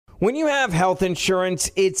When you have health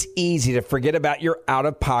insurance, it's easy to forget about your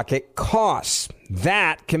out-of-pocket costs.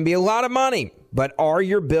 That can be a lot of money, but are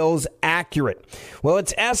your bills accurate? Well,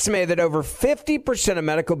 it's estimated that over 50% of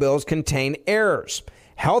medical bills contain errors.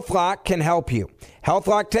 HealthLock can help you.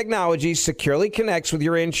 HealthLock technology securely connects with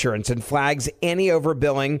your insurance and flags any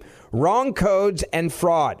overbilling, wrong codes, and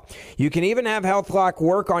fraud. You can even have HealthLock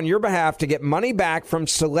work on your behalf to get money back from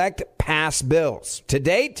select past bills. To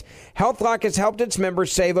date, HealthLock has helped its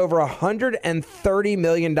members save over $130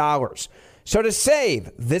 million. So to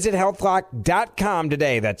save, visit healthlock.com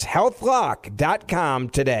today. That's healthlock.com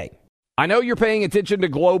today. I know you're paying attention to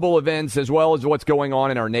global events as well as what's going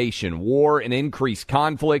on in our nation. War and increased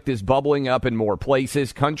conflict is bubbling up in more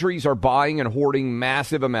places. Countries are buying and hoarding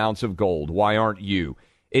massive amounts of gold. Why aren't you?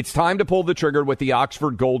 It's time to pull the trigger with the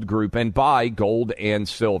Oxford Gold Group and buy gold and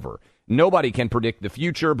silver. Nobody can predict the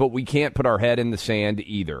future, but we can't put our head in the sand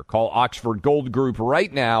either. Call Oxford Gold Group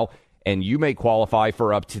right now, and you may qualify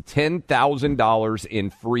for up to $10,000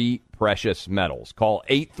 in free precious metals. Call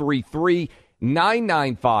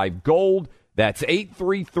 833-995-GOLD. That's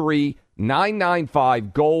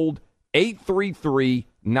 833-995-GOLD,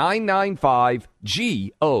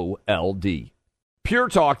 833-995-GOLD. Pure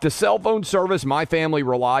Talk, the cell phone service my family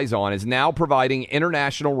relies on, is now providing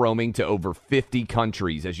international roaming to over 50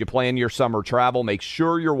 countries. As you plan your summer travel, make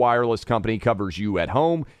sure your wireless company covers you at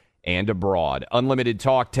home and abroad. Unlimited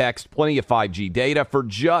talk, text, plenty of 5G data for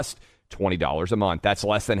just $20 a month. That's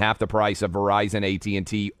less than half the price of Verizon,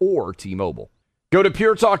 AT&T, or T-Mobile. Go to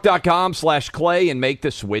puretalk.com/Clay and make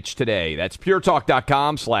the switch today. That's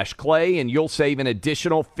puretalk.com/Clay, and you'll save an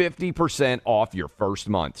additional 50% off your first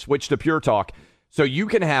month. Switch to Pure Talk so you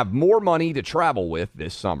can have more money to travel with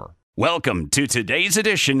this summer. Welcome to today's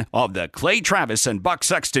edition of the Clay Travis and Buck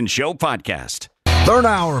Sexton Show podcast. Third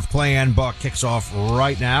hour of Clay and Buck kicks off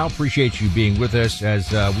right now. Appreciate you being with us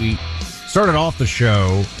as we started off the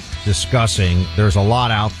show discussing there's a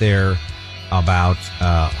lot out there about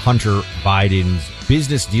Hunter Biden's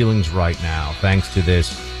business dealings right now, thanks to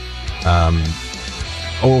this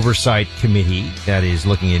oversight committee that is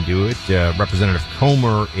looking into it. Representative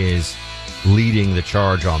Comer is leading the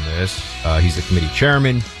charge on this. He's the committee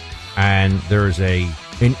chairman, and there's an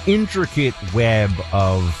intricate web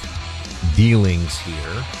of dealings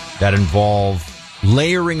here that involve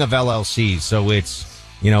layering of LLCs. So it's,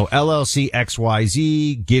 LLC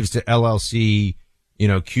XYZ gives to LLC,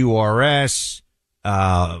 QRS,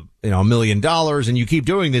 $1 million. And you keep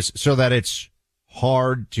doing this so that it's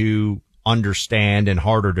hard to understand and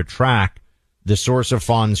harder to track the source of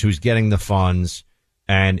funds, who's getting the funds.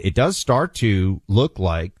 And it does start to look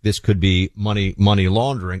like this could be money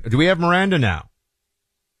laundering. Do we have Miranda now?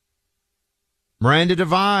 Miranda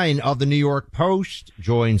Devine of the New York Post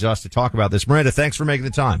joins us to talk about this. Miranda, thanks for making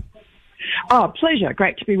the time. Oh, pleasure.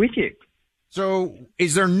 Great to be with you. So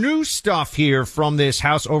is there new stuff here from this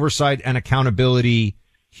House Oversight and Accountability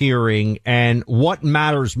hearing, and what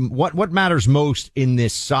matters most in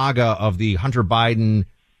this saga of the Hunter Biden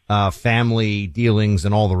family dealings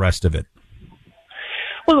and all the rest of it?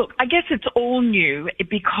 Well, look, I guess it's all new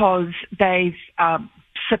because they've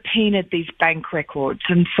subpoenaed these bank records.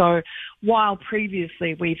 And so while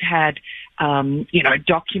previously we've had,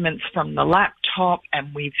 documents from the laptop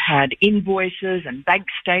and we've had invoices and bank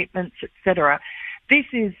statements, etc., this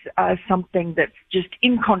is something that's just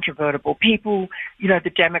incontrovertible. People,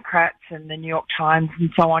 the Democrats and the New York Times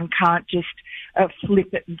and so on can't just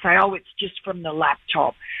flip it and say, oh, it's just from the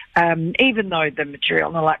laptop. Even though the material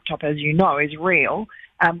on the laptop, as you know, is real,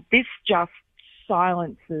 this just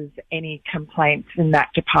silences any complaints in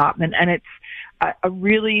that department. And it's a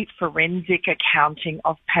really forensic accounting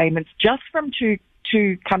of payments just from two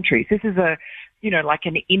countries. This is like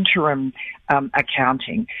an interim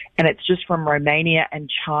accounting, and it's just from Romania and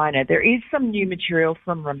China. There is some new material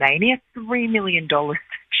from Romania, $3 million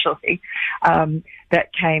actually,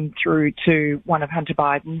 that came through to one of Hunter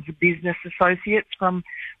Biden's business associates from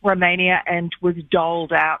Romania and was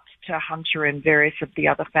doled out to Hunter and various of the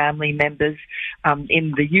other family members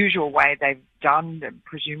in the usual way they've done,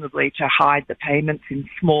 presumably to hide the payments in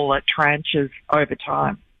smaller tranches over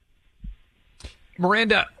time.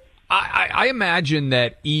 Miranda, I imagine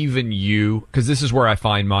that even you, because this is where I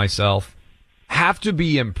find myself, have to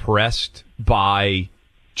be impressed by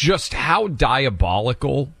just how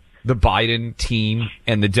diabolical the Biden team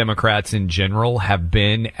and the Democrats in general have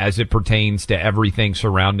been as it pertains to everything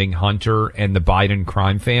surrounding Hunter and the Biden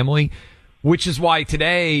crime family, which is why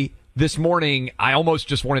this morning, I almost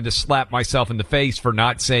just wanted to slap myself in the face for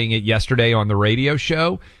not saying it yesterday on the radio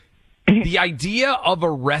show. The idea of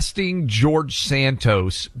arresting George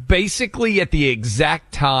Santos basically at the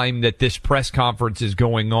exact time that this press conference is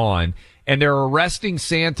going on, and they're arresting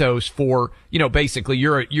Santos for, basically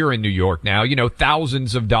you're in New York now,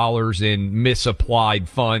 thousands of dollars in misapplied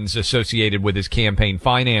funds associated with his campaign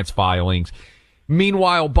finance filings.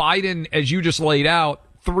 Meanwhile, Biden, as you just laid out,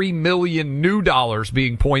 $3 million new dollars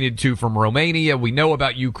being pointed to from Romania. We know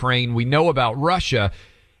about Ukraine. We know about Russia.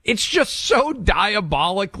 It's just so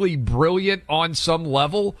diabolically brilliant on some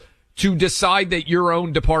level to decide that your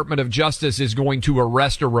own Department of Justice is going to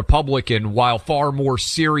arrest a Republican while far more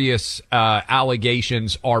serious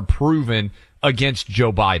allegations are proven against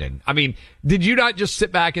Joe Biden. I mean, did you not just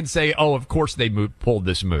sit back and say, oh, of course they pulled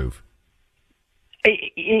this move?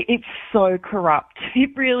 It's so corrupt.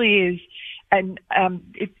 It really is. And,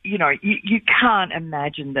 you can't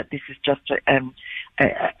imagine that this is just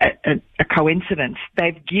a coincidence.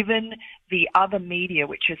 They've given the other media,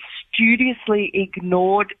 which has studiously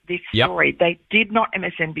ignored this story. They did not,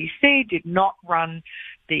 MSNBC did not run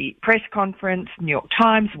the press conference. New York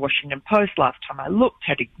Times, Washington Post, last time I looked,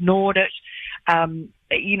 had ignored it.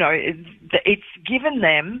 It's given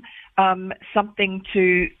them something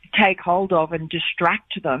to take hold of and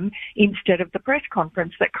distract them instead of the press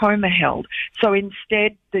conference that Comer held. So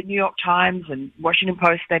instead, the New York Times and Washington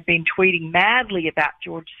Post, they've been tweeting madly about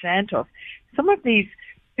George Santos. Some of these,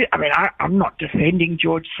 I'm not defending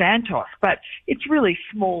George Santos, but it's really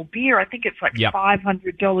small beer. I think it's like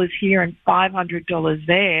 $500 here and $500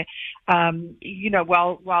 there.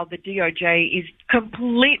 While the DOJ is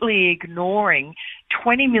completely ignoring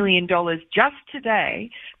 $20 million just today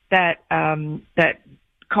that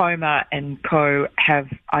Comer and co have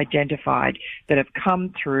identified that have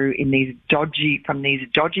come through from these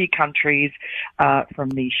dodgy countries, from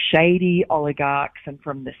these shady oligarchs and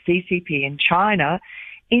from the CCP in China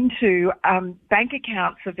into bank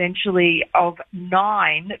accounts eventually of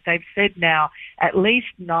 9, they've said now, at least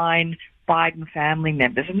 9 Biden family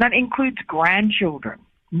members. And that includes grandchildren,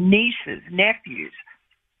 nieces, nephews.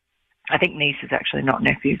 I think nieces, actually, not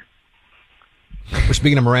nephews. We're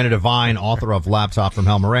speaking to Miranda Devine, author of Laptop from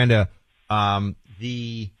Hell. Miranda,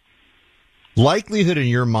 the likelihood in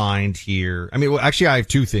your mind here, actually I have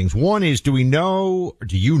two things. One is, do you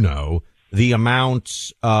know the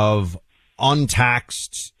amount of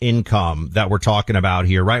untaxed income that we're talking about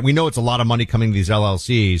here, right? We know it's a lot of money coming to these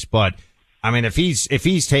LLCs, but if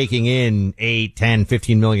he's taking in $8, $10,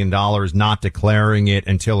 $15 million, not declaring it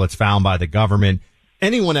until it's found by the government,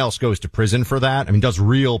 anyone else goes to prison for that. Does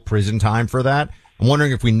real prison time for that. I'm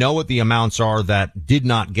wondering if we know what the amounts are that did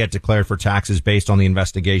not get declared for taxes based on the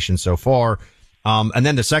investigation so far. And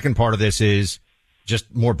then the second part of this is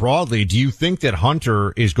just more broadly, do you think that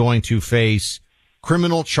Hunter is going to face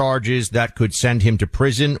criminal charges that could send him to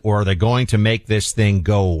prison, or are they going to make this thing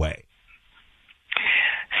go away?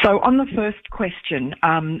 So on the first question,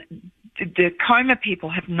 the Comer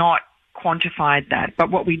people have not quantified that.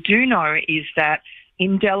 But what we do know is that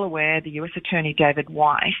in Delaware, the U.S. Attorney David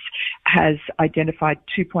Weiss has identified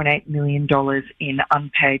 $2.8 million in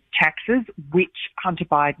unpaid taxes, which Hunter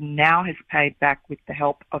Biden now has paid back with the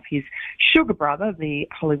help of his sugar brother, the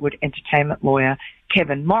Hollywood entertainment lawyer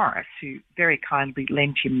Kevin Morris, who very kindly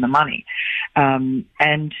lent him the money.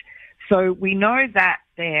 And so we know that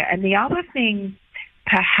there. And the other thing,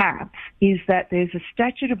 perhaps, is that there's a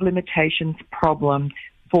statute of limitations problem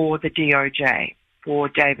for the DOJ, for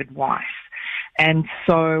David Weiss. And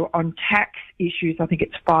so on tax issues, I think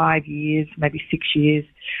it's 5 years, maybe 6 years.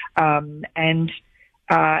 Unless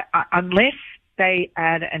they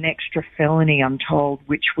add an extra felony, I'm told,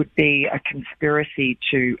 which would be a conspiracy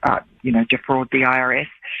to, defraud the IRS,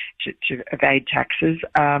 to evade taxes,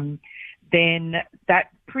 then that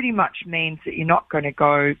pretty much means that you're not going to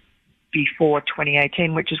go before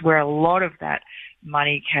 2018, which is where a lot of that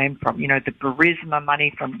money came from, the Burisma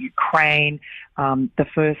money from Ukraine, the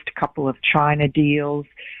first couple of China deals.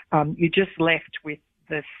 You're just left with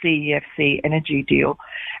the CEFC energy deal.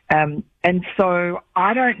 And so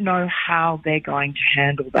I don't know how they're going to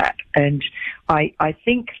handle that. And I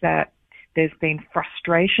think that there's been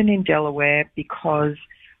frustration in Delaware because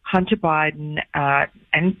Hunter Biden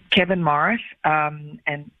and Kevin Morris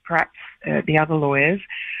and perhaps the other lawyers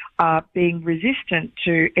are being resistant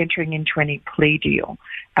to entering into any plea deal.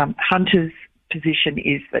 Hunter's position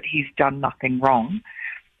is that he's done nothing wrong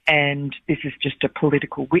and this is just a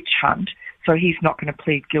political witch hunt, so he's not going to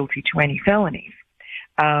plead guilty to any felonies.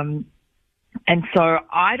 And so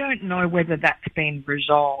I don't know whether that's been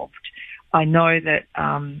resolved. I know that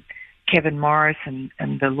Kevin Morris and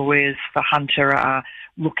the lawyers for Hunter are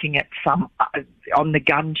looking at some, on the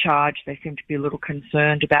gun charge, they seem to be a little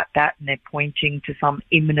concerned about that, and they're pointing to some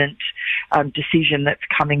imminent decision that's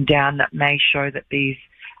coming down that may show that these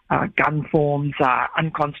gun forms are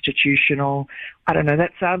unconstitutional. I don't know,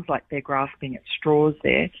 that sounds like they're grasping at straws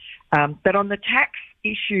there. But on the tax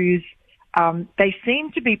issues, they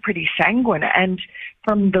seem to be pretty sanguine. And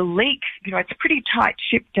from the leaks, it's a pretty tight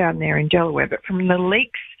ship down there in Delaware, but from the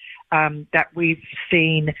leaks that we've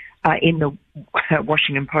seen in the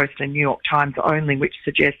Washington Post and New York Times only, which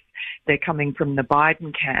suggests they're coming from the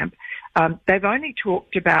Biden camp, they've only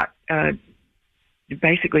talked about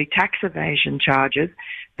basically tax evasion charges.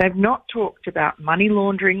 They've not talked about money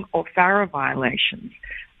laundering or FARA violations.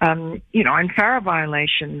 And FARA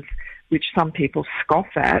violations, which some people scoff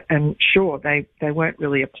at, and sure, they weren't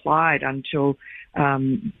really applied until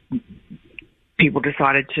people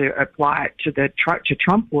decided to apply it to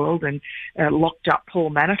Trump world and locked up Paul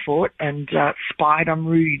Manafort and spied on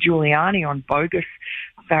Rudy Giuliani on bogus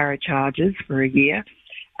FARA charges for a year.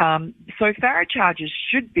 So FARA charges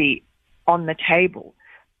should be on the table,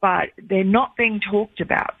 but they're not being talked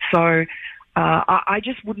about. So I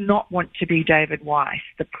just would not want to be David Weiss.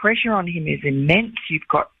 The pressure on him is immense. You've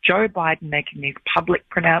got Joe Biden making these public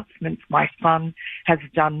pronouncements, my son has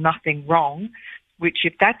done nothing wrong, which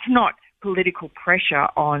if that's not political pressure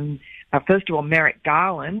on, first of all, Merrick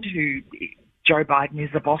Garland, who Joe Biden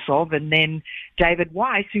is the boss of, and then David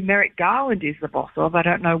Weiss, who Merrick Garland is the boss of, I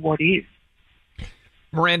don't know what is.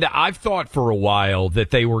 Miranda, I've thought for a while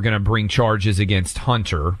that they were going to bring charges against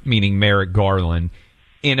Hunter, meaning Merrick Garland,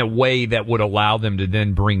 in a way that would allow them to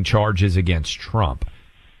then bring charges against Trump.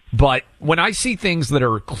 But when I see things that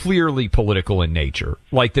are clearly political in nature,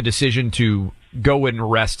 like the decision to go and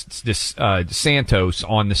arrest Santos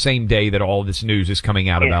on the same day that all this news is coming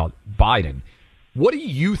out about Biden, what do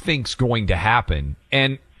you think's going to happen?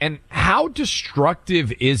 And how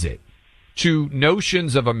destructive is it to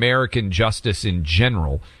notions of American justice in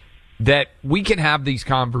general that we can have these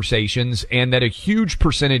conversations and that a huge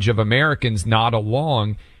percentage of Americans nod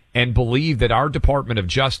along and believe that our Department of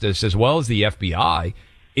Justice, as well as the FBI,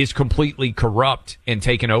 is completely corrupt and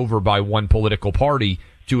taken over by one political party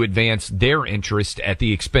to advance their interest at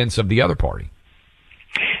the expense of the other party?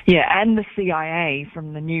 Yeah, and the CIA,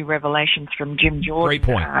 from the new revelations from Jim Jordan. Great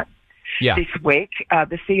point. This week,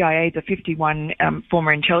 the CIA, the 51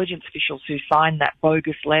 former intelligence officials who signed that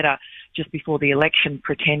bogus letter just before the election,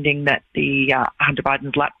 pretending that the Hunter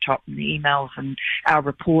Biden's laptop and the emails and our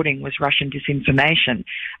reporting was Russian disinformation.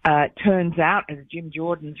 Turns out, as Jim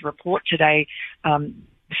Jordan's report today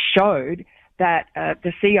showed, that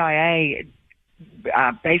the CIA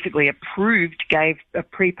basically gave a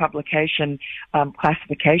pre-publication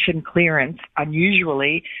classification clearance,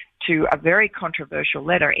 unusually, to a very controversial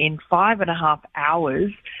letter in 5.5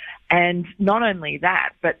 hours. And not only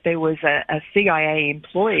that, but there was a CIA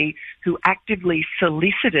employee who actively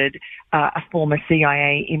solicited a former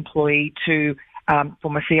CIA employee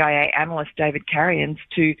former CIA analyst David Carrions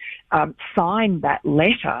to sign that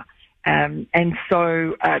letter. And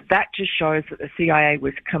so that just shows that the CIA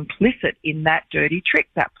was complicit in that dirty trick,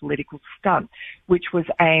 that political stunt, which was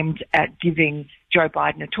aimed at giving Joe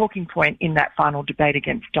Biden a talking point in that final debate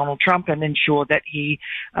against Donald Trump and ensure that he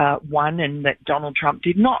won and that Donald Trump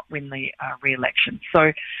did not win the re-election.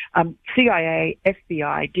 So CIA,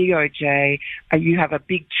 FBI, DOJ, you have a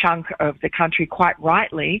big chunk of the country quite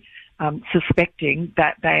rightly suspecting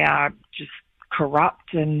that they are just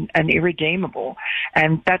corrupt and irredeemable.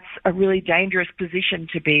 And that's a really dangerous position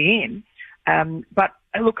to be in. But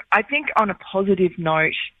look, I think on a positive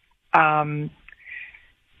note, the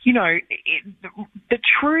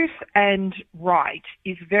truth and right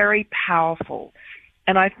is very powerful.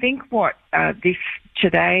 And I think what this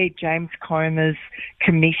today, James Comer's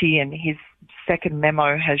committee and his second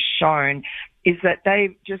memo has shown is that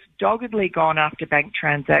they've just doggedly gone after bank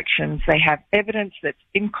transactions. They have evidence that's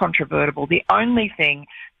incontrovertible. The only thing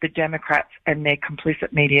the Democrats and their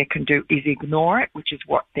complicit media can do is ignore it, which is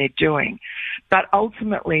what they're doing. But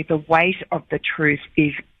ultimately, the weight of the truth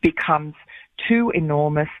becomes too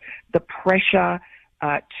enormous. The pressure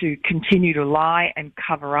to continue to lie and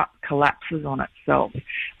cover up collapses on itself.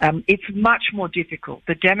 It's much more difficult.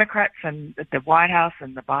 The Democrats and the White House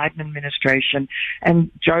and the Biden administration and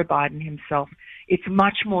Joe Biden himself, it's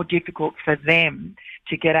much more difficult for them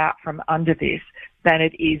to get out from under this than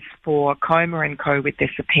it is for Comer and co. with their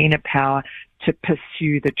subpoena power to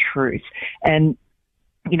pursue the truth. And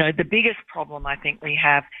the biggest problem I think we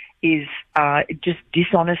have is just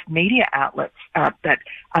dishonest media outlets that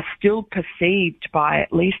are still perceived by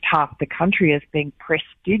at least half the country as being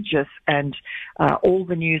prestigious and all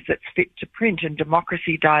the news that's fit to print, and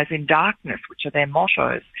democracy dies in darkness, which are their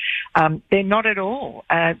mottos. They're not at all.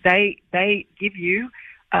 They give you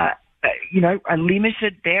a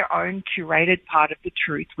limited, their own curated part of the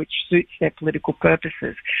truth, which suits their political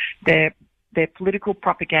purposes. They're political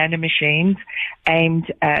propaganda machines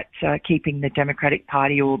aimed at keeping the Democratic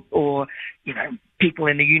Party or people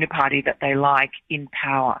in the uniparty that they like in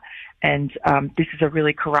power. And this is a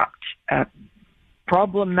really corrupt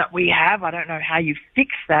problem that we have. I don't know how you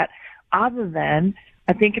fix that other than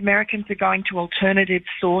I think Americans are going to alternative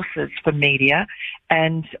sources for media,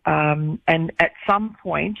 and at some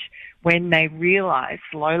point when they realise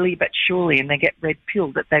slowly but surely, and they get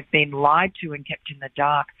red-pilled, that they've been lied to and kept in the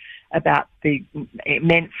dark about the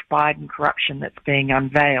immense Biden corruption that's being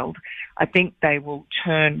unveiled, I think they will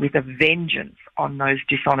turn with a vengeance on those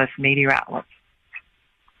dishonest media outlets.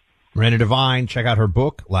 Miranda Devine, check out her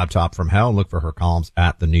book, Laptop from Hell, and look for her columns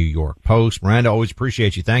at the New York Post. Miranda, always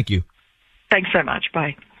appreciate you. Thank you. Thanks so much.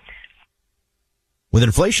 Bye. With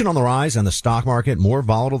inflation on the rise and the stock market more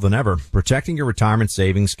volatile than ever, protecting your retirement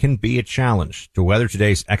savings can be a challenge. To weather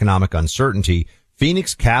today's economic uncertainty,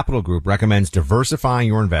 Phoenix Capital Group recommends diversifying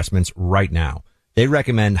your investments right now. They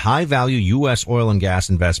recommend high-value U.S. oil and gas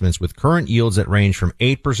investments with current yields that range from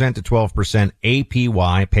 8% to 12%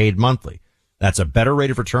 APY paid monthly. That's a better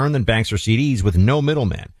rate of return than banks or CDs with no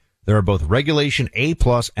middleman. There are both Regulation A+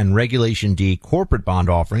 and Regulation D corporate bond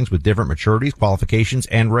offerings with different maturities, qualifications,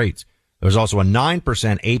 and rates. There's also a 9%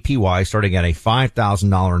 APY starting at a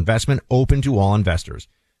 $5,000 investment open to all investors.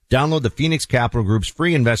 Download the Phoenix Capital Group's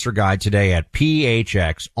free investor guide today at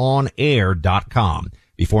phxonair.com.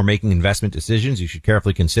 Before making investment decisions, you should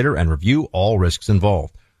carefully consider and review all risks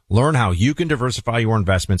involved. Learn how you can diversify your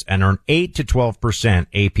investments and earn 8 to 12%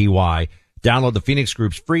 APY. Download the Phoenix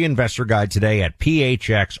Group's free investor guide today at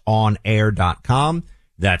phxonair.com.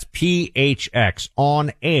 That's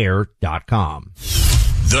phxonair.com.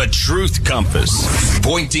 The Truth Compass,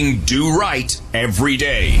 pointing due right every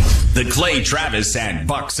day. The Clay Travis and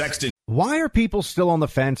Buck Sexton. Why are people still on the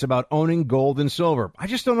fence about owning gold and silver? I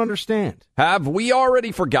just don't understand. Have we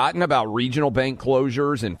already forgotten about regional bank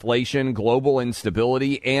closures, inflation, global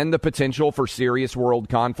instability, and the potential for serious world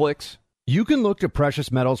conflicts? You can look to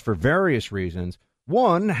precious metals for various reasons.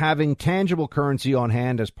 1, having tangible currency on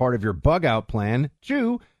hand as part of your bug-out plan.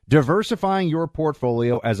 2, diversifying your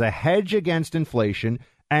portfolio as a hedge against inflation.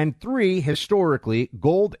 And 3, historically,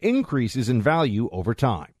 gold increases in value over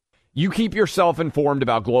time. You keep yourself informed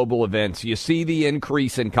about global events. You see the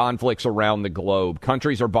increase in conflicts around the globe.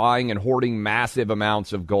 Countries are buying and hoarding massive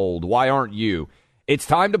amounts of gold. Why aren't you? It's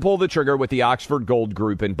time to pull the trigger with the Oxford Gold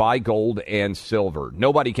Group and buy gold and silver.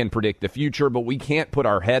 Nobody can predict the future, but we can't put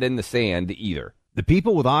our head in the sand either. The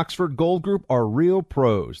people with Oxford Gold Group are real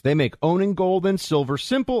pros. They make owning gold and silver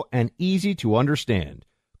simple and easy to understand.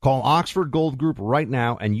 Call Oxford Gold Group right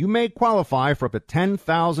now, and you may qualify for up to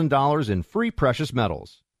 $10,000 in free precious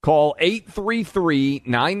metals. Call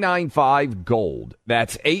 833-995-GOLD.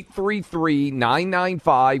 That's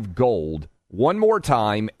 833-995-GOLD. One more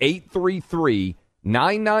time,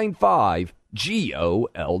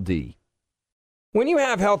 833-995-GOLD. When you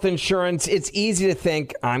have health insurance, it's easy to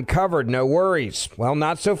think, I'm covered, no worries. Well,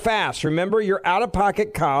 not so fast. Remember, your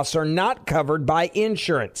out-of-pocket costs are not covered by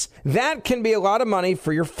insurance. That can be a lot of money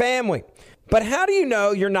for your family. But how do you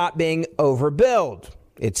know you're not being overbilled?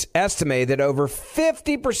 It's estimated that over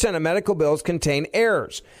 50% of medical bills contain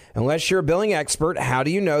errors. Unless you're a billing expert, how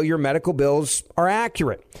do you know your medical bills are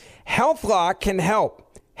accurate? HealthLock can help.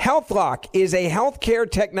 HealthLock is a healthcare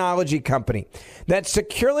technology company that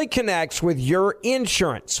securely connects with your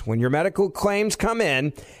insurance. When your medical claims come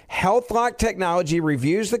in, HealthLock technology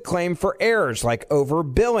reviews the claim for errors like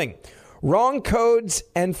overbilling, wrong codes,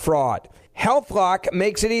 and fraud. HealthLock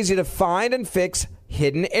makes it easy to find and fix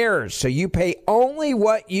hidden errors, so you pay only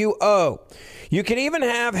what you owe. You can even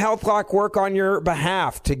have HealthLock work on your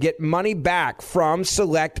behalf to get money back from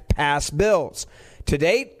select past bills. To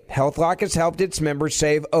date, HealthLock has helped its members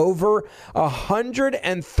save over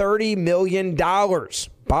 $130 million.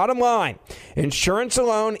 Bottom line, insurance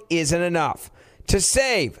alone isn't enough. To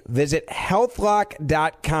save, visit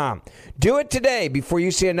healthlock.com. Do it today before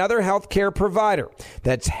you see another healthcare provider.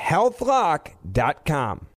 That's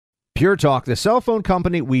healthlock.com. Pure Talk, the cell phone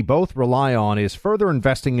company we both rely on, is further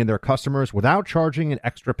investing in their customers without charging an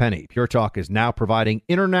extra penny. Pure Talk is now providing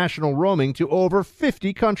international roaming to over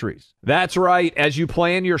 50 countries. That's right. As you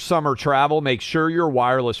plan your summer travel, make sure your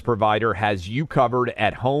wireless provider has you covered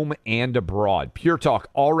at home and abroad. Pure Talk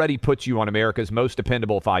already puts you on America's most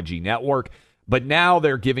dependable 5G network, but now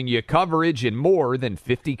they're giving you coverage in more than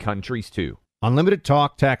 50 countries, too. Unlimited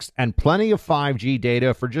talk, text, and plenty of 5G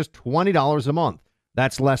data for just $20 a month.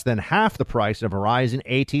 That's less than half the price of Verizon,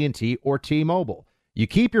 AT&T, or T-Mobile. You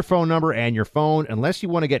keep your phone number and your phone unless you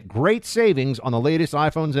want to get great savings on the latest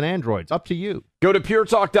iPhones and Androids. Up to you. Go to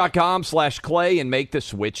puretalk.com/Clay and make the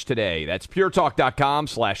switch today. That's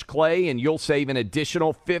puretalk.com/Clay, and you'll save an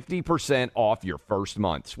additional 50% off your first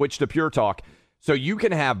month. Switch to Pure Talk so you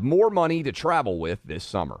can have more money to travel with this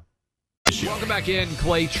summer. Welcome back in,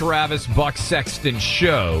 Clay Travis, Buck Sexton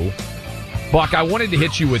Show. Buck, I wanted to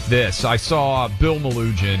hit you with this. I saw Bill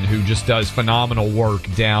Melugin, who just does phenomenal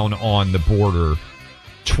work down on the border,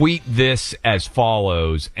 tweet this as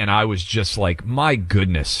follows, and I was just like, my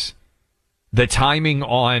goodness. The timing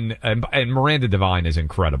on, and Miranda Devine is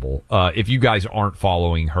incredible. If you guys aren't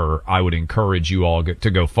following her, I would encourage you all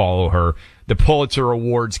to go follow her. The Pulitzer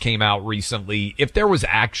Awards came out recently. If there was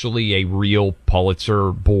actually a real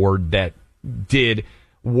Pulitzer board that did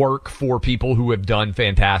work for people who have done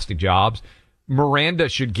fantastic jobs, Miranda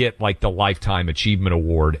should get like the Lifetime Achievement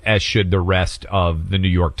Award, as should the rest of the New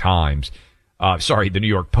York Times, the New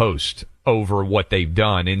York Post, over what they've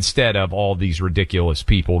done, instead of all these ridiculous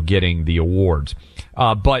people getting the awards.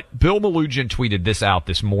 But Bill Melugin tweeted this out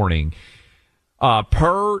this morning.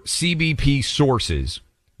 Per CBP sources,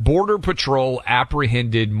 Border Patrol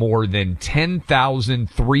apprehended more than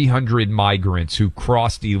 10,300 migrants who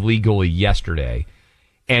crossed illegally yesterday.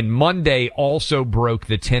 And Monday also broke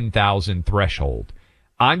the 10,000 threshold.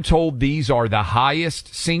 I'm told these are the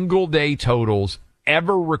highest single-day totals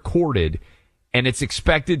ever recorded, and it's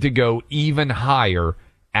expected to go even higher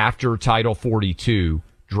after Title 42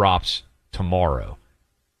 drops tomorrow.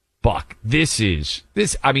 Buck,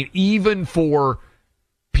 even for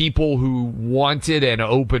people who wanted an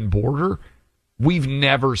open border, we've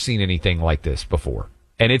never seen anything like this before.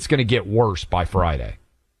 And it's going to get worse by Friday.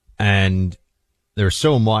 And there's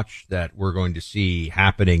so much that we're going to see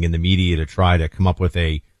happening in the media to try to come up with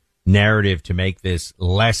a narrative to make this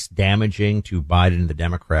less damaging to Biden and the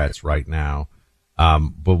Democrats right now.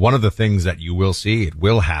 But one of the things that you will see, it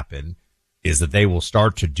will happen, is that they will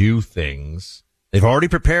start to do things. They've already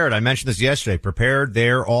prepared. I mentioned this yesterday, prepared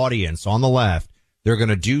their audience on the left. They're going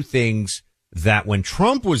to do things that when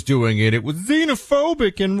Trump was doing it, it was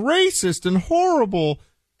xenophobic and racist and horrible.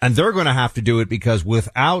 And they're going to have to do it because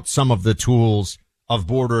without some of the tools of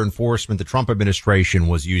border enforcement the Trump administration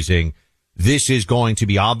was using, this is going to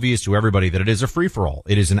be obvious to everybody that it is a free-for-all.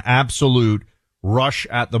 It is an absolute rush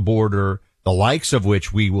at the border, the likes of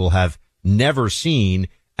which we will have never seen.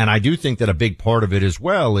 And I do think that a big part of it as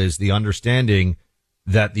well is the understanding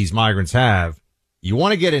that these migrants have. You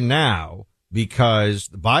want to get in now because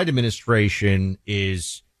the Biden administration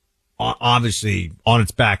is obviously on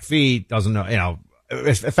its back feet, doesn't know,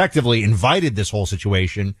 effectively invited this whole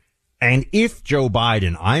situation. And if Joe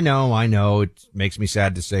Biden, I know it makes me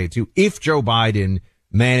sad to say it too, if Joe Biden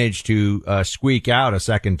managed to squeak out a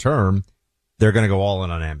second term, they're going to go all in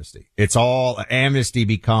on amnesty. It's all amnesty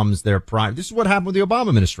becomes their prime. This is what happened with the Obama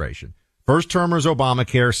administration. First term was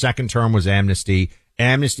Obamacare. Second term was amnesty.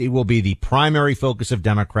 Amnesty will be the primary focus of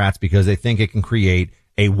Democrats because they think it can create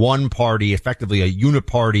a one party, effectively a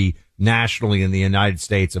uniparty nationally in the United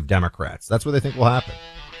States of Democrats. That's what they think will happen.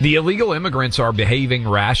 The illegal immigrants are behaving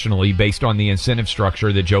rationally based on the incentive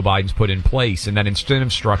structure that Joe Biden's put in place, and that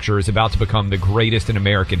incentive structure is about to become the greatest in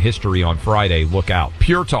American history on Friday. Look out.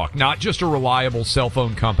 Pure Talk, not just a reliable cell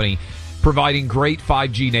phone company providing great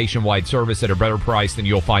 5G nationwide service at a better price than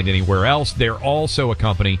you'll find anywhere else. They're also a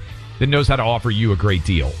company that knows how to offer you a great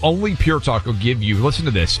deal. Only Pure Talk will give you, listen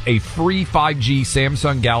to this, a free 5G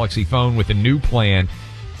Samsung Galaxy phone with a new plan.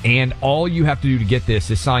 And all you have to do to get this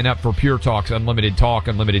is sign up for Pure Talk's unlimited talk,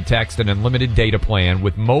 unlimited text, and unlimited data plan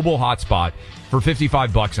with mobile hotspot for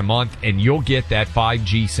 $55 a month, and you'll get that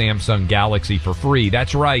 5G Samsung Galaxy for free.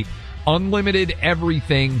 That's right. Unlimited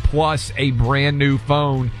everything plus a brand new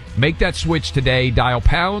phone. Make that switch today. Dial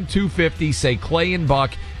pound 250, say Clay and Buck.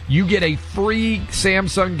 You get a free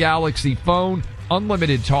Samsung Galaxy phone,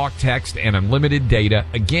 unlimited talk, text, and unlimited data.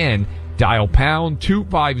 Again, dial pound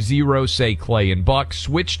 250, say Clay and Buck.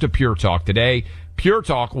 Switch to Pure Talk today. Pure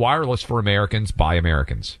Talk, wireless for Americans, by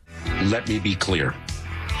Americans. Let me be clear.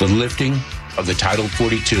 The lifting of the Title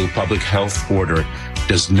 42 public health order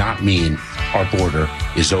does not mean our border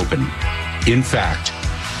is open. In fact,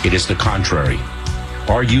 It is the contrary.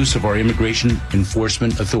 Our use of our immigration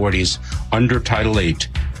enforcement authorities under Title VIII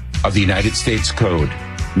of the United States Code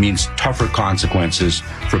means tougher consequences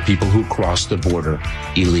for people who cross the border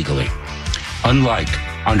illegally. Unlike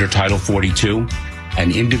under Title 42,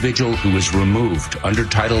 an individual who is removed under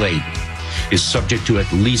Title VIII is subject to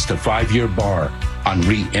at least a 5-year bar on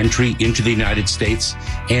re-entry into the United States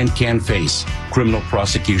and can face criminal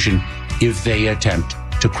prosecution if they attempt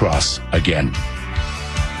to cross again.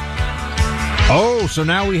 Oh, so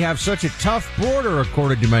now we have such a tough border,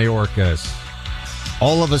 according to Mayorkas.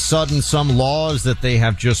 All of a sudden, some laws that they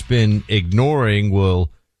have just been ignoring will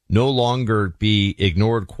no longer be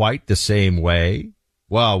ignored quite the same way.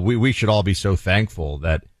 Well, we should all be so thankful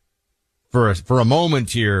that for a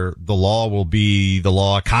moment here, the law will be the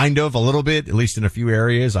law, kind of, a little bit, at least in a few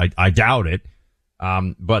areas. I doubt it.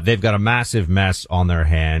 But they've got a massive mess on their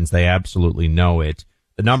hands. They absolutely know it.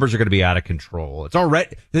 The numbers are going to be out of control. It's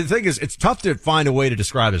already, the thing is, it's tough to find a way to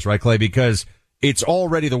describe this, right, Clay? Because it's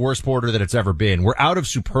already the worst border that it's ever been. We're out of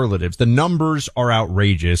superlatives. The numbers are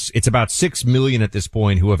outrageous. It's about 6 million at this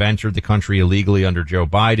point who have entered the country illegally under Joe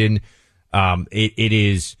Biden.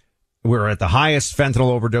 We're at the highest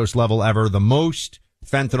fentanyl overdose level ever, the most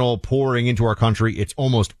fentanyl pouring into our country. It's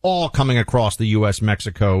almost all coming across the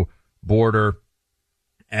U.S.-Mexico border.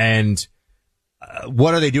 And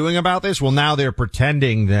what are they doing about this? Well, now they're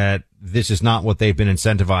pretending that this is not what they've been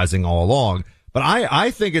incentivizing all along. But I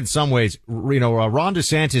think in some ways, Ron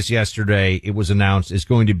DeSantis yesterday, it was announced, is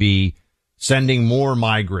going to be sending more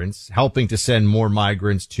migrants, helping to send more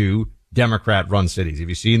migrants to Democrat-run cities. Have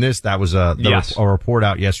you seen this? That was a report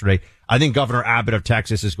out yesterday. I think Governor Abbott of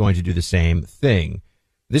Texas is going to do the same thing.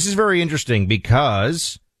 This is very interesting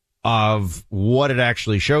because of what it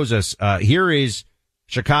actually shows us. Here is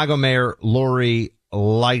Chicago Mayor Lori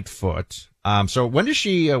Lightfoot. So when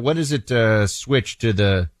does it switch to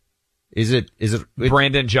the, is it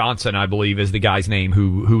Brandon Johnson, I believe, is the guy's name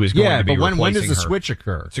who is going to be replacing her. Yeah, but when does the switch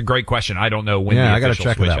occur? It's a great question. I don't know when the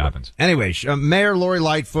official switch happens. Anyway, Mayor Lori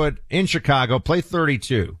Lightfoot in Chicago, play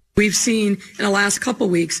 32. We've seen in the last couple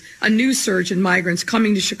of weeks a new surge in migrants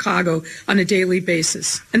coming to Chicago on a daily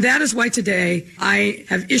basis. And that is why today I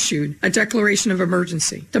have issued a declaration of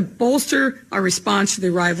emergency to bolster our response to the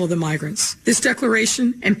arrival of the migrants. This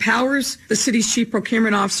declaration empowers the city's chief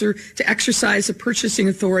procurement officer to exercise the purchasing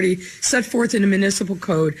authority set forth in the municipal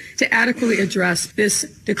code to adequately address this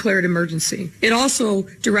declared emergency. It also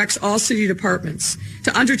directs all city departments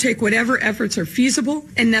to undertake whatever efforts are feasible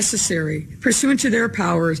and necessary pursuant to their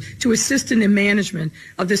powers to assist in the management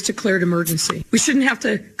of this declared emergency. We shouldn't have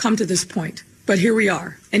to come to this point, but here we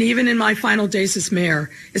are. And even in my final days as mayor,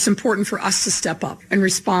 it's important for us to step up and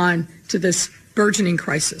respond to this burgeoning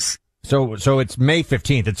crisis. So it's May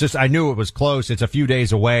 15th. It's just, I knew it was close. It's a few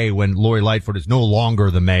days away when Lori Lightfoot is no longer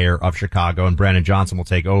the mayor of Chicago and Brandon Johnson will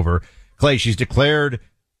take over. Clay, she's declared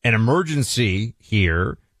an emergency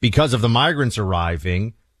here because of the migrants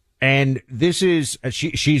arriving. And this is,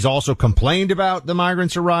 she's also complained about the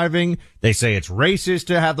migrants arriving. They say it's racist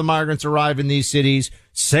to have the migrants arrive in these cities.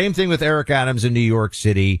 Same thing with Eric Adams in New York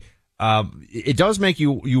City. It does make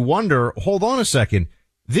you wonder, hold on a second.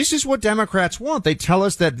 This is what Democrats want. They tell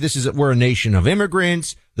us that we're a nation of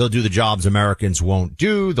immigrants. They'll do the jobs Americans won't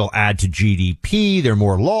do. They'll add to GDP. They're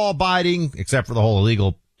more law abiding, except for the whole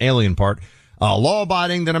illegal alien part, law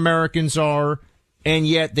abiding than Americans are. And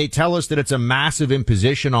yet they tell us that it's a massive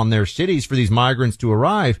imposition on their cities for these migrants to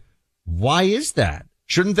arrive. Why is that?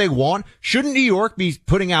 Shouldn't New York be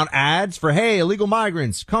putting out ads for, hey, illegal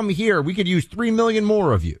migrants, come here. We could use 3 million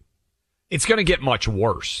more of you. It's going to get much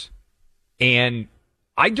worse. And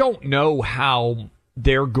I don't know how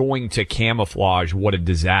they're going to camouflage what a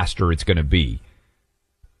disaster it's going to be.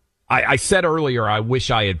 I said earlier, I wish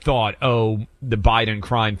I had thought, the Biden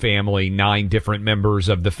crime family, 9 different members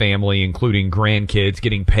of the family, including grandkids,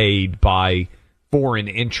 getting paid by foreign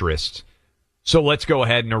interests. So let's go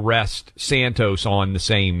ahead and arrest Santos on the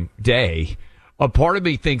same day. A part of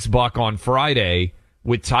me thinks, Buck, on Friday,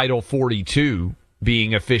 with Title 42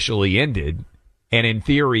 being officially ended, and in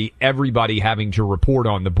theory, everybody having to report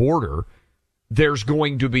on the border, there's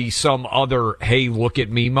going to be some other, hey, look at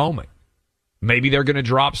me moment. Maybe they're going to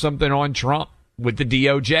drop something on Trump with the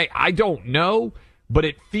DOJ. I don't know, but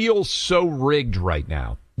it feels so rigged right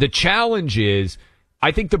now. The challenge is,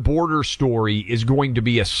 I think the border story is going to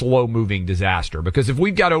be a slow-moving disaster, because if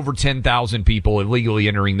we've got over 10,000 people illegally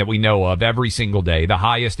entering that we know of every single day, the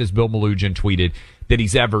highest, as Bill Melugin tweeted, that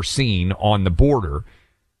he's ever seen on the border,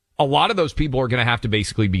 a lot of those people are going to have to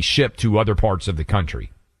basically be shipped to other parts of the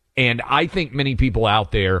country. And I think many people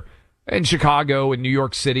out there in Chicago and New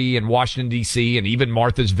York City and Washington, D.C., and even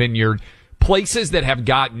Martha's Vineyard places that have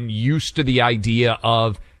gotten used to the idea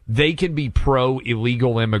of they can be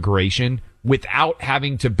pro-illegal immigration without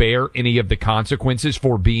having to bear any of the consequences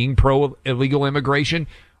for being pro-illegal immigration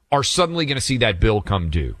are suddenly going to see that bill come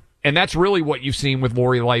due. And that's really what you've seen with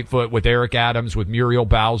Lori Lightfoot, with Eric Adams, with Muriel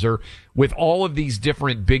Bowser, with all of these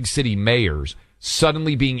different big city mayors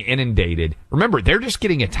suddenly being inundated. Remember, they're just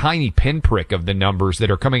getting a tiny pinprick of the numbers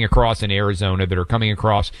that are coming across in Arizona, that are coming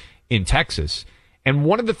across in Texas. And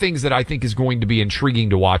one of the things that I think is going to be intriguing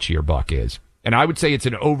to watch here, Buck, is, and I would say it's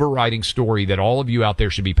an overriding story that all of you out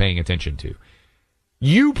there should be paying attention to.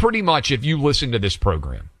 You pretty much, if you listen to this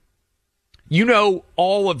program, you know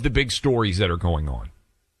all of the big stories that are going on.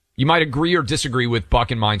 You might agree or disagree with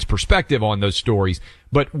Buck and mine's perspective on those stories,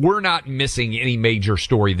 but we're not missing any major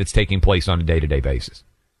story that's taking place on a day-to-day basis.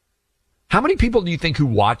 How many people do you think who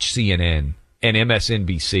watch CNN and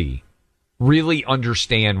MSNBC really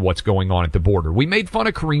understand what's going on at the border? We made fun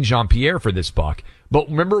of Karine Jean-Pierre for this, Buck, but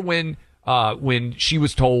remember when she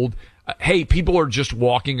was told, hey, people are just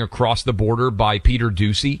walking across the border by Peter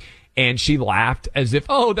Doocy, and she laughed as if,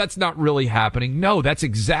 oh, that's not really happening. No, that's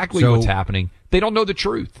exactly what's happening. They don't know the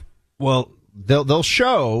truth. Well, they'll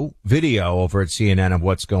show video over at CNN of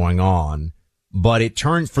what's going on, but it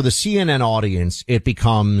turns, for the CNN audience, it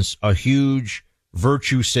becomes a huge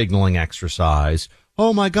virtue signaling exercise.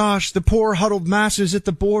 Oh my gosh, the poor huddled masses at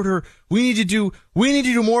the border. We need to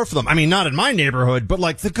do more for them. I mean, not in my neighborhood, but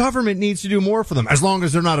like the government needs to do more for them. As long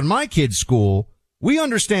as they're not in my kid's school, we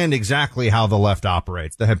understand exactly how the left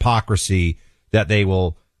operates, the hypocrisy that they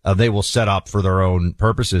will set up for their own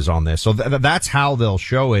purposes on this. So that's how they'll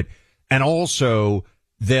show it. And also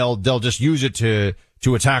they'll just use it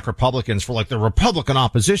to attack Republicans for like the Republican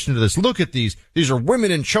opposition to this. Look at these are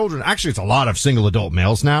women and children. Actually, it's a lot of single adult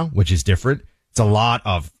males now, which is different. It's a lot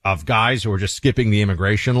of guys who are just skipping the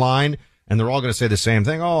immigration line, and they're all going to say the same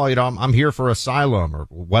thing. Oh, I'm here for asylum or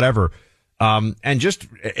whatever. And just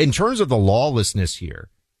in terms of the lawlessness here,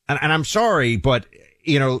 and I'm sorry, but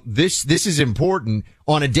this is important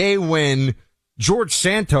on a day when George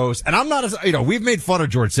Santos, and I'm not, we've made fun of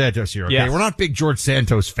George Santos here. Okay. Yes. We're not big George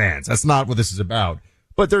Santos fans. That's not what this is about.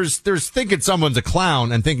 But there's thinking someone's a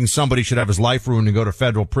clown and thinking somebody should have his life ruined and go to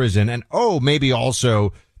federal prison. And maybe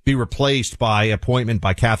also be replaced by appointment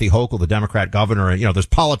by Kathy Hochul, the Democrat governor. And, there's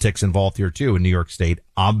politics involved here too in New York State,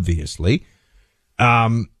 obviously.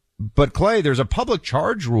 But Clay, there's a public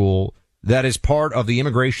charge rule that is part of the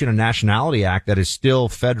Immigration and Nationality Act that is still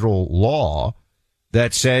federal law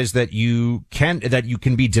that says that you can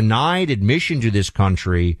be denied admission to this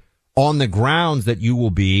country on the grounds that you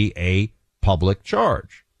will be a public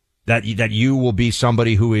charge, that you will be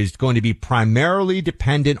somebody who is going to be primarily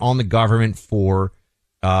dependent on the government for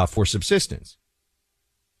subsistence.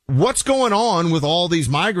 What's going on with all these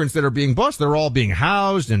migrants that are being bused? They're all being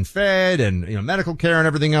housed and fed and, medical care and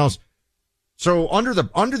everything else. So under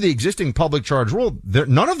the existing public charge rule,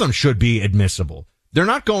 none of them should be admissible. They're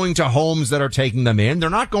not going to homes that are taking them in. They're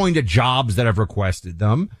not going to jobs that have requested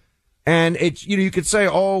them. And it's, you could say,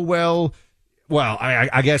 oh, well,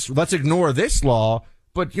 I guess let's ignore this law.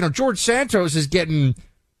 But, George Santos is getting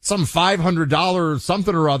some $500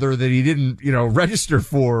 something or other that he didn't, register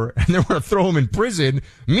for, and they're going to throw him in prison.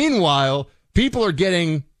 Meanwhile, people are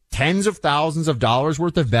getting tens of thousands of dollars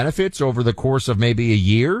worth of benefits over the course of maybe a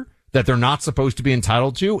year that they're not supposed to be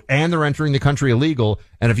entitled to, and they're entering the country illegal.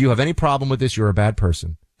 And if you have any problem with this, you're a bad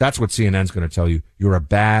person. That's what CNN's going to tell you. You're a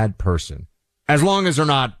bad person. As long as they're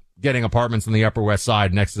not getting apartments on the Upper West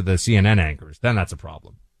Side next to the CNN anchors, then that's a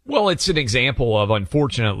problem. Well, it's an example of,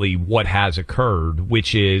 unfortunately, what has occurred,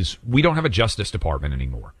 which is we don't have a Justice Department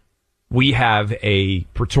anymore. We have a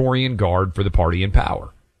Praetorian Guard for the party in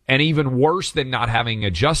power. And even worse than not having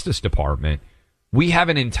a Justice Department, we have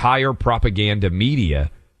an entire propaganda media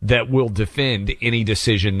that will defend any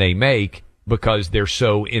decision they make because they're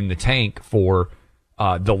so in the tank for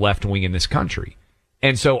the left wing in this country.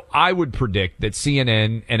 And so I would predict that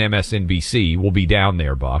CNN and MSNBC will be down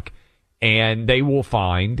there, Buck, and they will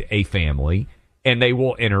find a family and they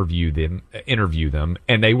will interview them,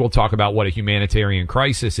 and they will talk about what a humanitarian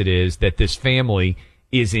crisis it is that this family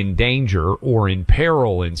is in danger or in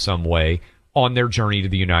peril in some way on their journey to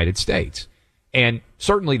the United States. And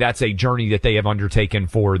certainly that's a journey that they have undertaken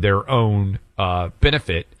for their own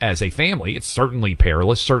benefit as a family. It's certainly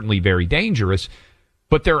perilous, certainly very dangerous,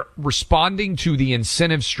 but they're responding to the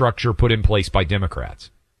incentive structure put in place by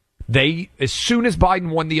Democrats. As soon as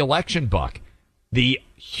Biden won the election, Buck, the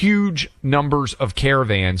huge numbers of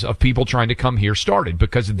caravans of people trying to come here started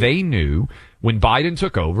because they knew when Biden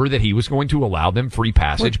took over that he was going to allow them free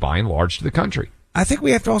passage by and large to the country. I think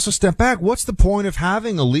we have to also step back. What's the point of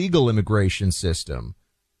having a legal immigration system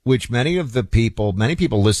which many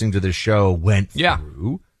people listening to this show went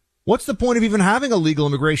through. What's the point of even having a legal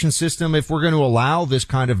immigration system if we're going to allow this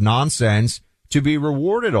kind of nonsense to be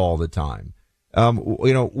rewarded all the time?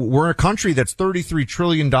 We're a country that's $33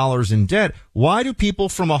 trillion in debt. Why do people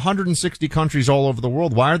from 160 countries all over the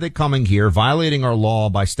world, why are they coming here, violating our law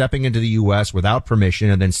by stepping into the U.S. without permission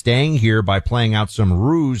and then staying here by playing out some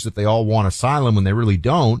ruse that they all want asylum when they really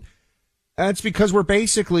don't? It's because we're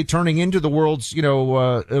basically turning into the world's,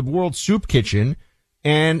 world soup kitchen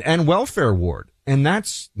and welfare ward. And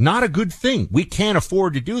that's not a good thing. We can't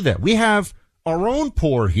afford to do that. We have our own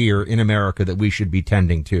poor here in America that we should be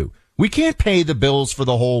tending to. We can't pay the bills for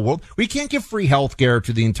the whole world. We can't give free health care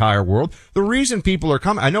to the entire world. The reason people are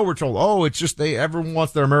coming, I know we're told, it's just everyone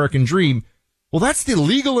wants their American dream. Well, that's the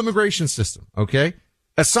legal immigration system, okay?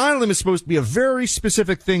 Asylum is supposed to be a very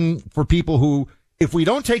specific thing for people who, if we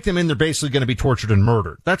don't take them in, they're basically going to be tortured and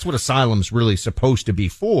murdered. That's what asylum's really supposed to be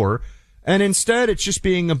for. And instead, it's just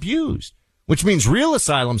being abused, which means real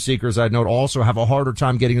asylum seekers, I'd note, also have a harder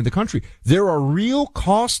time getting into the country. There are real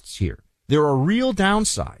costs here. There are real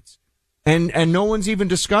downsides. And no one's even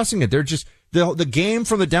discussing it. They're just, the game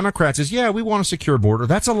from the Democrats is, we want a secure border.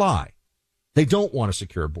 That's a lie. They don't want a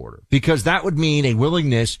secure border because that would mean a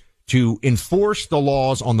willingness to enforce the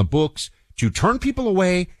laws on the books, to turn people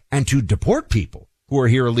away and to deport people who are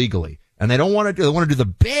here illegally. And they don't want to do, they want to do the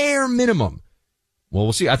bare minimum. Well,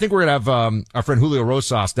 we'll see. I think we're going to have, our friend Julio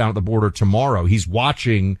Rosas down at the border tomorrow. He's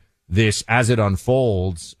watching this as it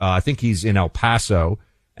unfolds. I think he's in El Paso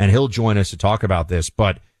and he'll join us to talk about this,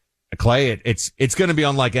 but Clay, it's going to be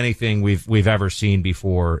unlike anything we've ever seen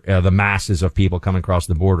before. The masses of people coming across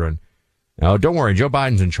the border, and don't worry, Joe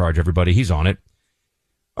Biden's in charge. Everybody, he's on it.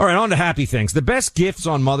 All right, on to happy things. The best gifts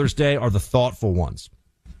on Mother's Day are the thoughtful ones.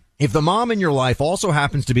 If the mom in your life also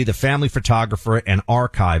happens to be the family photographer and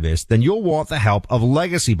archivist, then you'll want the help of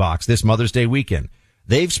Legacy Box this Mother's Day weekend.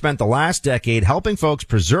 They've spent the last decade helping folks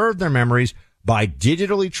preserve their memories by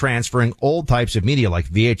digitally transferring old types of media like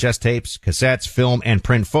VHS tapes, cassettes, film, and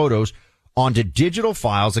print photos onto digital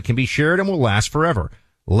files that can be shared and will last forever.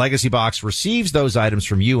 Legacy Box receives those items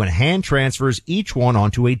from you and hand transfers each one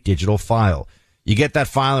onto a digital file. You get that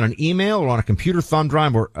file in an email or on a computer thumb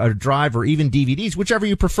drive or even DVDs, whichever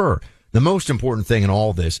you prefer. The most important thing in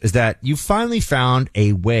all this is that you finally found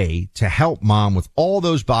a way to help mom with all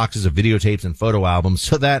those boxes of videotapes and photo albums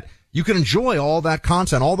so that you can enjoy all that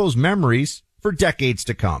content, all those memories for decades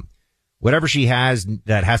to come. Whatever she has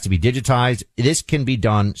that has to be digitized, this can be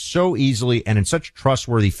done so easily and in such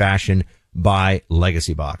trustworthy fashion by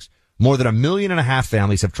Legacy Box. More than 1.5 million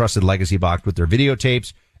families have trusted Legacy Box with their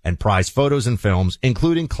videotapes and prized photos and films,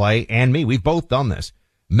 including Clay and me. We've both done this.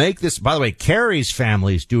 Make this, by the way, Carrie's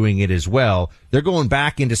family's doing it as well. They're going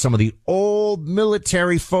back into some of the old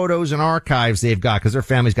military photos and archives they've got because their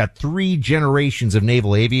family's got 3 generations of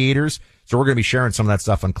naval aviators. So we're going to be sharing some of that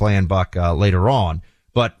stuff on Clay and Buck later on.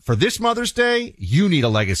 But for this Mother's Day, you need a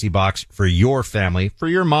Legacy Box for your family, for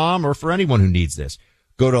your mom, or for anyone who needs this.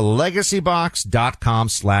 Go to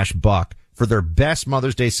legacybox.com/Buck for their best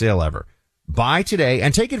Mother's Day sale ever. Buy today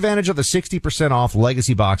and take advantage of the 60% off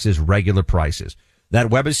Legacy Box's regular prices. That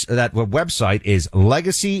website is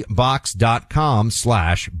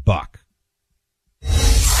legacybox.com/Buck.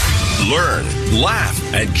 Learn,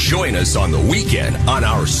 laugh, and join us on the weekend on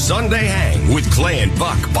our Sunday Hang with Clay and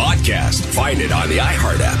Buck podcast. Find it on the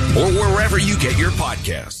iHeart app or wherever you get your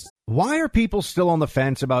podcasts. Why are people still on the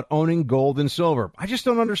fence about owning gold and silver? I just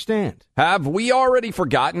don't understand. Have we already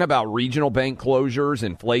forgotten about regional bank closures,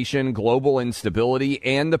 inflation, global instability,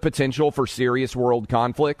 and the potential for serious world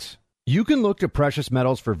conflicts? You can look to precious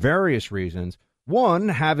metals for various reasons. 1,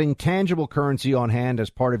 having tangible currency on hand as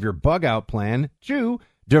part of your bug-out plan. 2,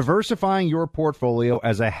 diversifying your portfolio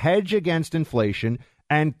as a hedge against inflation.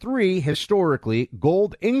 And 3, historically,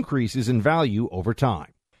 gold increases in value over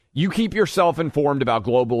time. You keep yourself informed about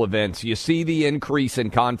global events. You see the increase in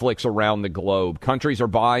conflicts around the globe. Countries are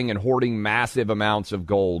buying and hoarding massive amounts of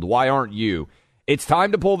gold. Why aren't you? It's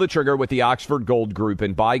time to pull the trigger with the Oxford Gold Group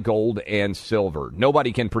and buy gold and silver.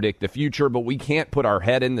 Nobody can predict the future, but we can't put our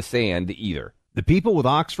head in the sand either. The people with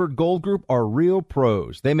Oxford Gold Group are real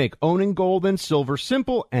pros. They make owning gold and silver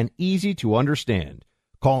simple and easy to understand.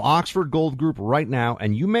 Call Oxford Gold Group right now,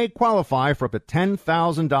 and you may qualify for up to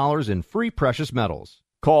 $10,000 in free precious metals.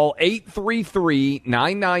 Call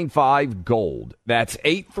 833-995-GOLD. That's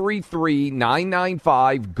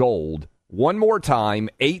 833-995-GOLD. One more time,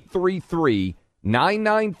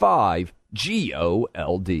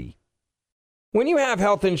 833-995-GOLD. When you have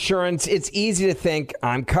health insurance, it's easy to think,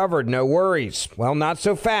 I'm covered, no worries. Well, not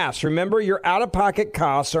so fast. Remember, your out-of-pocket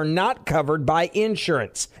costs are not covered by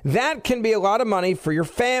insurance. That can be a lot of money for your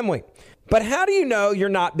family. But how do you know you're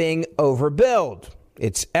not being overbilled?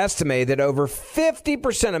 It's estimated that over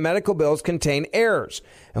 50% of medical bills contain errors.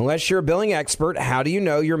 Unless you're a billing expert, how do you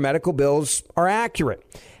know your medical bills are accurate?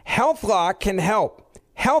 HealthLock can help.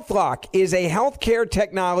 HealthLock is a healthcare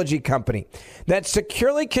technology company that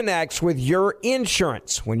securely connects with your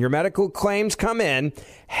insurance. When your medical claims come in,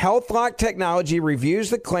 HealthLock technology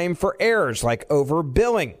reviews the claim for errors like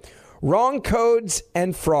overbilling, wrong codes,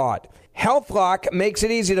 and fraud. HealthLock makes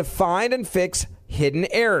it easy to find and fix hidden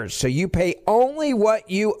errors, so you pay only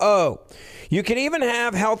what you owe. You can even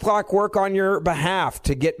have HealthLock work on your behalf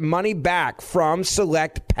to get money back from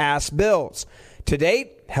select past bills. To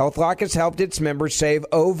date, HealthLock has helped its members save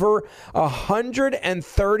over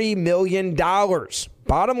 $130 million.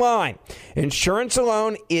 Bottom line, insurance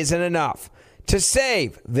alone isn't enough. To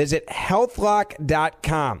save, visit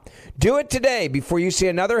healthlock.com. Do it today before you see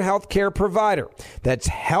another healthcare provider. That's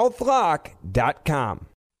healthlock.com.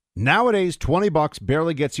 Nowadays, $20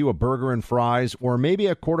 barely gets you a burger and fries or maybe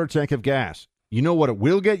a quarter tank of gas. You know what it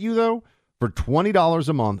will get you, though? For $20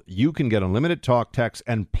 a month, you can get unlimited talk, text,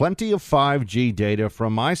 and plenty of 5G data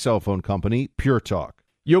from my cell phone company, Pure Talk.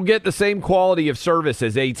 You'll get the same quality of service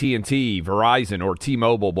as AT&T, Verizon, or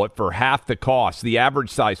T-Mobile, but for half the cost. The average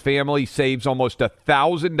size family saves almost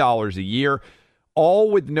 $1,000 a year, all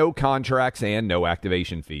with no contracts and no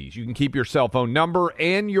activation fees. You can keep your cell phone number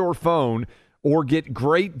and your phone or get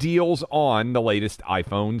great deals on the latest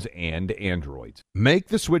iPhones and Androids. Make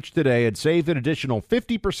the switch today and save an additional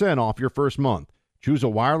 50% off your first month. Choose a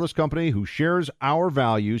wireless company who shares our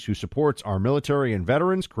values, who supports our military and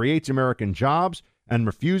veterans, creates American jobs, and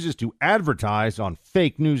refuses to advertise on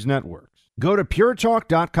fake news networks. Go to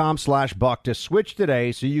puretalk.com/buck to switch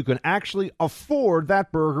today so you can actually afford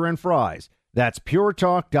that burger and fries. That's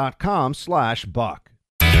puretalk.com/buck.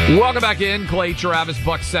 Welcome back in. Clay Travis,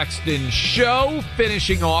 Buck Sexton Show,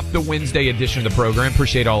 finishing off the Wednesday edition of the program.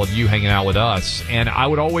 Appreciate all of you hanging out with us. And I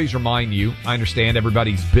would always remind you, I understand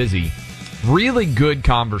everybody's busy, really good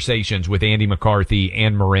conversations with Andy McCarthy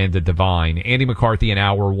and Miranda Devine. Andy McCarthy in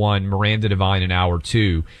hour one, Miranda Devine in hour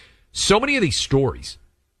two. So many of these stories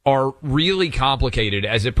are really complicated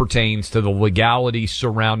as it pertains to the legality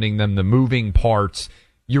surrounding them, the moving parts.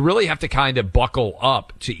 You really have to kind of buckle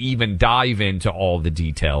up to even dive into all the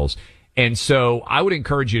details. And so I would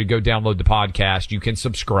encourage you to go download the podcast. You can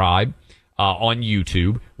subscribe on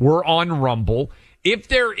YouTube. We're on Rumble. If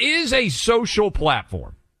there is a social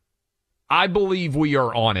platform, I believe we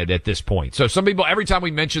are on it at this point. So some people, every time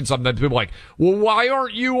we mention something, people are like, well, why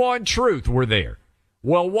aren't you on Truth? We're there.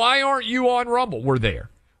 Well, why aren't you on Rumble? We're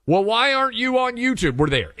there. Well, why aren't you on YouTube? We're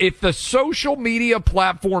there. If the social media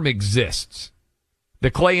platform exists, the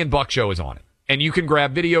Clay and Buck Show is on it. And you can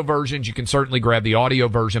grab video versions. You can certainly grab the audio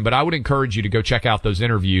version. But I would encourage you to go check out those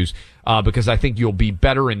interviews because I think you'll be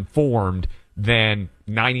better informed than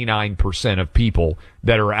 99% of people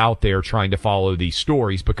that are out there trying to follow these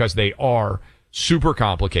stories because they are super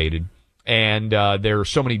complicated and there are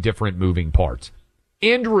so many different moving parts.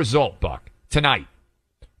 End result, Buck, tonight,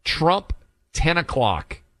 Trump, 9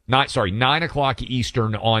 o'clock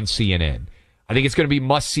Eastern on CNN. I think it's going to be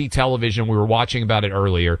must-see television. We were watching about it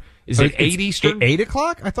earlier. Is it 8 Eastern? 8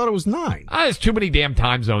 o'clock? I thought it was 9. There's too many damn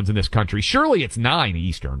time zones in this country. Surely it's 9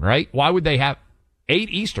 Eastern, right? Why would they have 8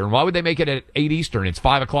 Eastern? Why would they make it at 8 Eastern? It's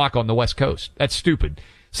 5 o'clock on the West Coast. That's stupid.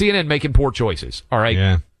 CNN making poor choices, all right?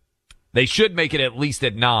 Yeah. They should make it at least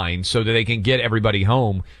at 9 so that they can get everybody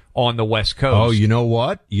home on the West Coast. Oh, you know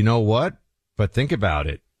what? But think about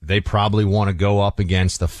it. They probably want to go up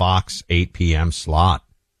against the Fox 8 p.m. slot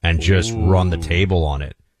and just run the table on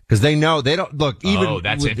it. Because they know they don't look even.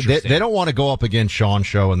 That's interesting. They don't want to go up against Sean's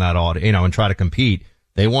show and that and try to compete.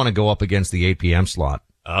 They want to go up against the 8 p.m. slot.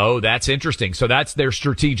 Oh, that's interesting. So that's their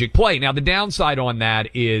strategic play. Now, the downside on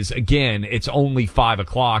that is, again, it's only 5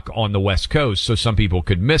 o'clock on the West Coast, so some people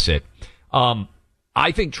could miss it. I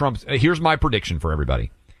think here's my prediction for everybody.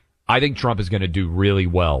 I think Trump is going to do really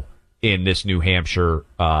well in this New Hampshire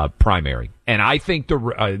primary. And I think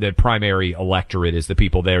the primary electorate is the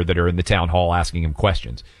people there that are in the town hall asking him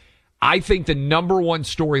questions. I think the number one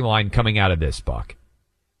storyline coming out of this, Buck,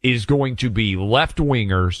 is going to be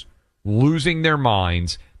left-wingers losing their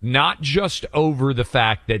minds, not just over the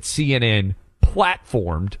fact that CNN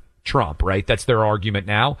platformed Trump, right? That's their argument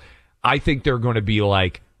now. I think they're going to be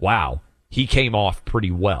like, wow, he came off pretty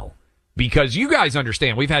well. Because you guys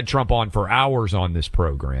understand, we've had Trump on for hours on this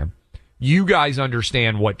program. You guys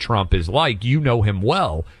understand what Trump is like. You know him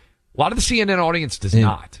well. A lot of the CNN audience does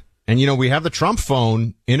not. And, we have the Trump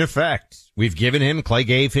phone in effect. Clay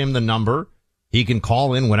gave him the number. He can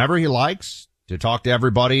call in whenever he likes to talk to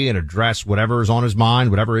everybody and address whatever is on his mind,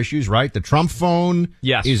 whatever issues, right? The Trump phone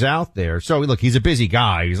is out there. So, look, he's a busy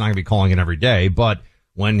guy. He's not going to be calling in every day. But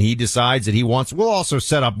when he decides that he wants, we'll also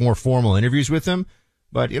set up more formal interviews with him.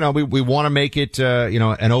 But, we want to make it,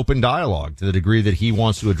 an open dialogue to the degree that he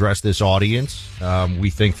wants to address this audience.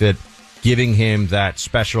 We think that giving him that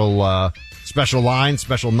special line,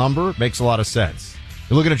 special number makes a lot of sense.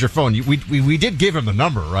 You're looking at your phone. We did give him the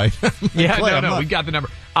number, right? Yeah, Clay, we got the number.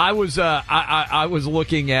 I was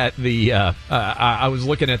looking at I was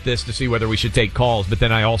looking at this to see whether we should take calls, but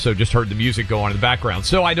then I also just heard the music go on in the background.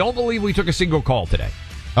 So I don't believe we took a single call today.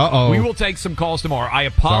 Uh-oh. We will take some calls tomorrow. I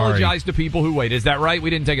apologize to people who wait. Is that right? We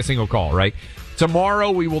didn't take a single call, right?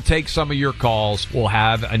 Tomorrow we will take some of your calls. We'll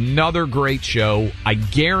have another great show. I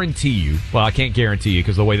guarantee you, well, I can't guarantee you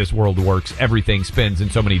because the way this world works, everything spins in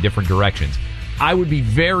so many different directions. I would be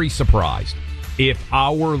very surprised if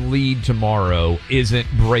our lead tomorrow isn't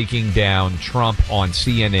breaking down Trump on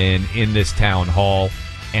CNN in this town hall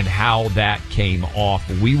and how that came off.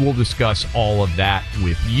 We will discuss all of that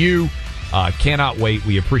with you. Cannot wait.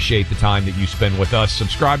 We appreciate the time that you spend with us.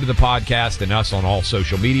 Subscribe to the podcast and us on all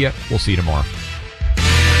social media. We'll see you tomorrow.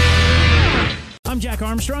 I'm Jack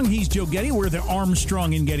Armstrong. He's Joe Getty. We're the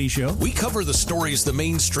Armstrong and Getty Show. We cover the stories the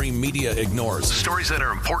mainstream media ignores. The stories that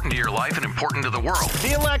are important to your life and important to the world.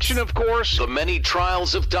 The election, of course. The many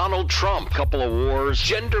trials of Donald Trump. Couple of wars.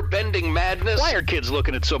 Gender-bending madness. Why are kids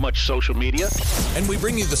looking at so much social media? And we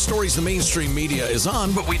bring you the stories the mainstream media is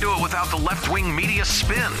on, but we do it without the left-wing media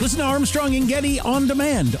spin. Listen to Armstrong and Getty on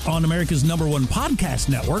demand on America's #1 podcast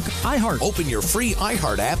network, iHeart. Open your free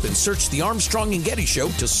iHeart app and search The Armstrong and Getty Show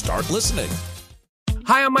to start listening.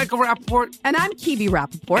 Hi, I'm Michael Rappaport. And I'm Kibi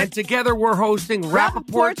Rappaport. And together we're hosting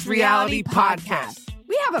Rappaport's Reality Podcast.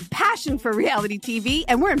 We have a passion for reality TV,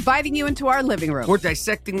 and we're inviting you into our living room. We're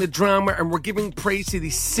dissecting the drama, and we're giving praise to the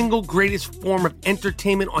single greatest form of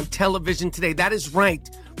entertainment on television today. That is right.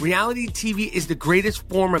 Reality TV is the greatest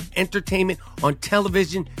form of entertainment on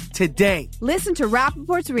television today. Listen to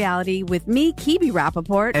Rappaport's Reality with me, Kibi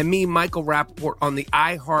Rappaport. And me, Michael Rappaport, on the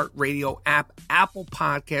iHeartRadio app, Apple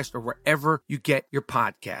Podcast, or wherever you get your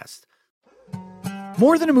podcast.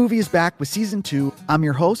 More Than a Movie is back with Season 2. I'm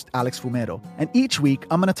your host, Alex Fumero. And each week,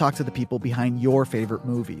 I'm going to talk to the people behind your favorite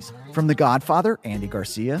movies. From The Godfather, Andy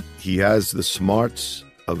Garcia. He has the smarts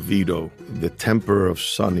of Vito, the temper of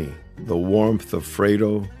Sonny, the warmth of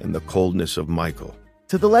Fredo, and the coldness of Michael.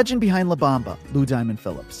 To the legend behind La Bamba, Lou Diamond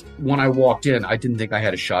Phillips. When I walked in, I didn't think I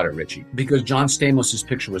had a shot at Richie because John Stamos'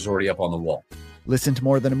 picture was already up on the wall. Listen to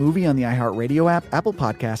More Than a Movie on the iHeartRadio app, Apple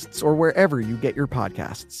Podcasts, or wherever you get your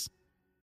podcasts.